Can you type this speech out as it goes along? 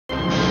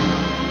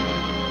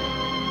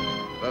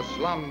The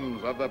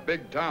slums of the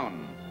big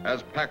town,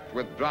 as packed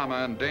with drama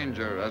and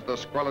danger as the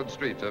squalid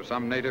streets of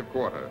some native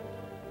quarter.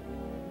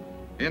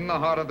 In the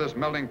heart of this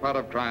melting pot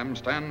of crime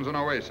stands an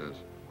oasis,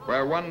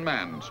 where one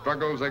man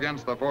struggles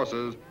against the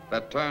forces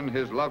that turn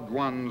his loved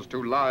ones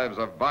to lives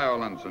of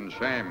violence and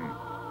shame.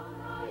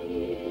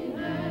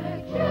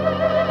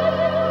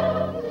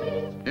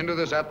 Into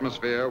this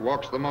atmosphere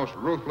walks the most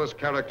ruthless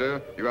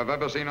character you have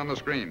ever seen on the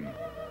screen.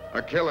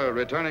 A killer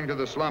returning to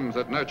the slums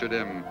that nurtured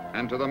him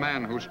and to the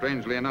man who,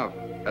 strangely enough,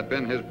 had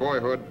been his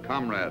boyhood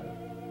comrade.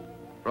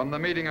 From the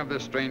meeting of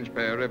this strange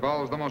pair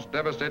evolves the most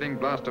devastating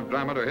blast of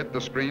drama to hit the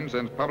screen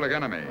since Public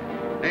Enemy.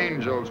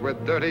 Angels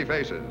with Dirty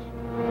Faces.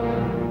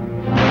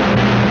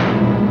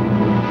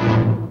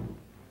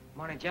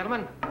 Morning,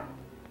 gentlemen.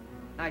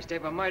 Nice day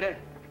for murder.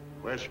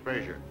 Where's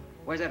Frazier?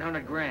 Where's that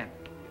 100 grand?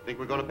 Think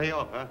we're going to pay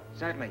off, huh?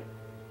 Certainly.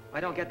 If I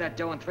don't get that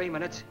dough in 3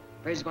 minutes,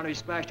 Frazier's going to be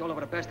splashed all over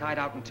the best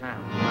hideout in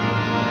town.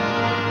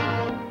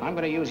 I'm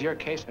going to use your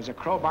case as a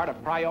crowbar to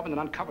pry open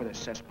and uncover this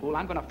cesspool.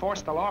 I'm going to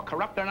force the law,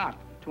 corrupt or not,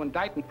 to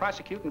indict and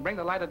prosecute and bring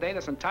to light of day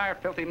this entire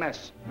filthy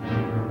mess.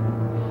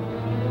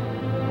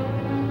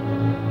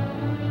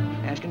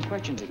 Asking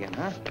questions again,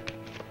 huh?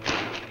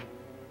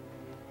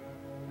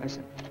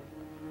 Listen.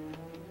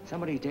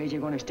 Some of these days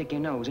you're going to stick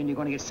your nose in, you're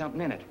going to get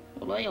something in it.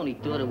 Well, I only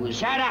thought it was...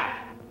 Shut up!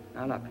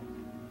 Now, look.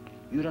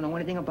 You don't know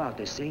anything about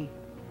this, see?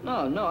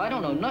 No, I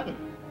don't know nothing.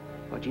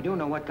 But you do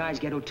know what guys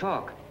get who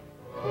talk.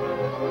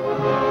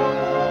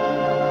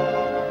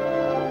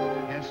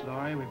 Yes,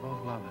 Laurie, we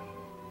both love him.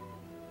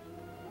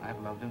 I've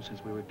loved him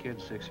since we were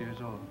kids, 6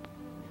 years old.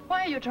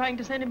 Why are you trying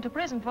to send him to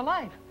prison for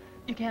life?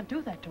 You can't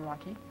do that to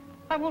Rocky.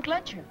 I won't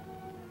let you.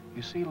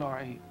 You see,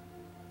 Laurie,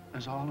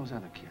 there's all those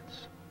other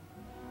kids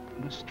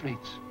in the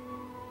streets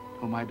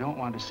whom I don't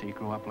want to see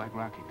grow up like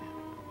Rocky did.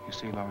 You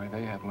see, Laurie,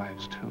 they have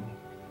lives, too.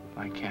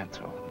 I can't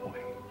throw them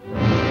away.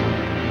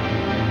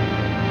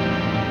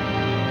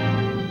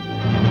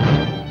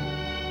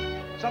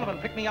 Sullivan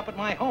picked me up at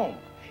my home.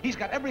 He's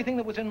got everything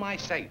that was in my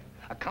safe.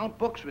 Account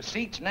books,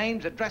 receipts,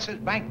 names, addresses,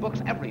 bank books,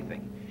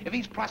 everything. If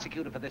he's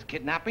prosecuted for this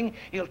kidnapping,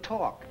 he'll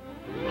talk.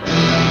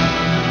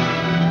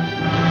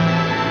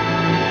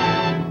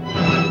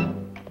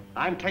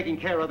 I'm taking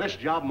care of this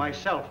job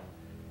myself.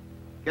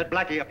 Get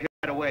Blackie up here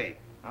right away.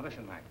 Now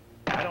listen, Mac.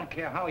 I don't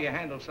care how you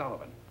handle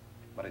Sullivan,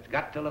 but it's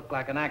got to look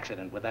like an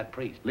accident with that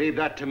priest. Leave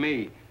that to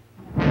me.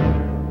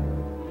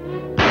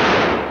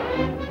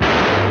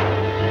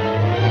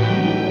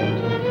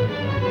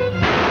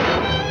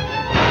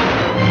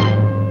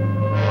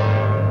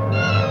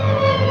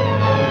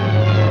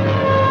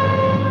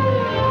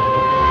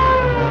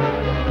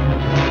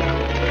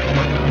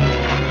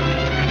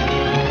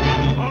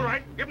 All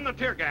right, give him the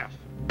tear gas.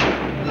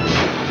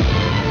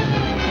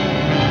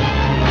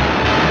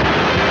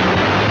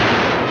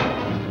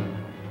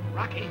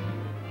 Rocky,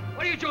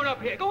 what are you doing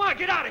up here? Go on,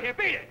 get out of here,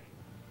 beat it!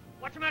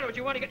 What's the matter with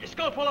you? Want to get your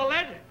skull full of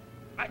lead?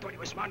 I thought you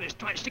were smart enough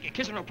trying to stick your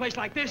kids in a place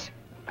like this.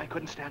 I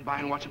couldn't stand by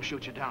and watch him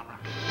shoot you down,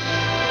 Rocky.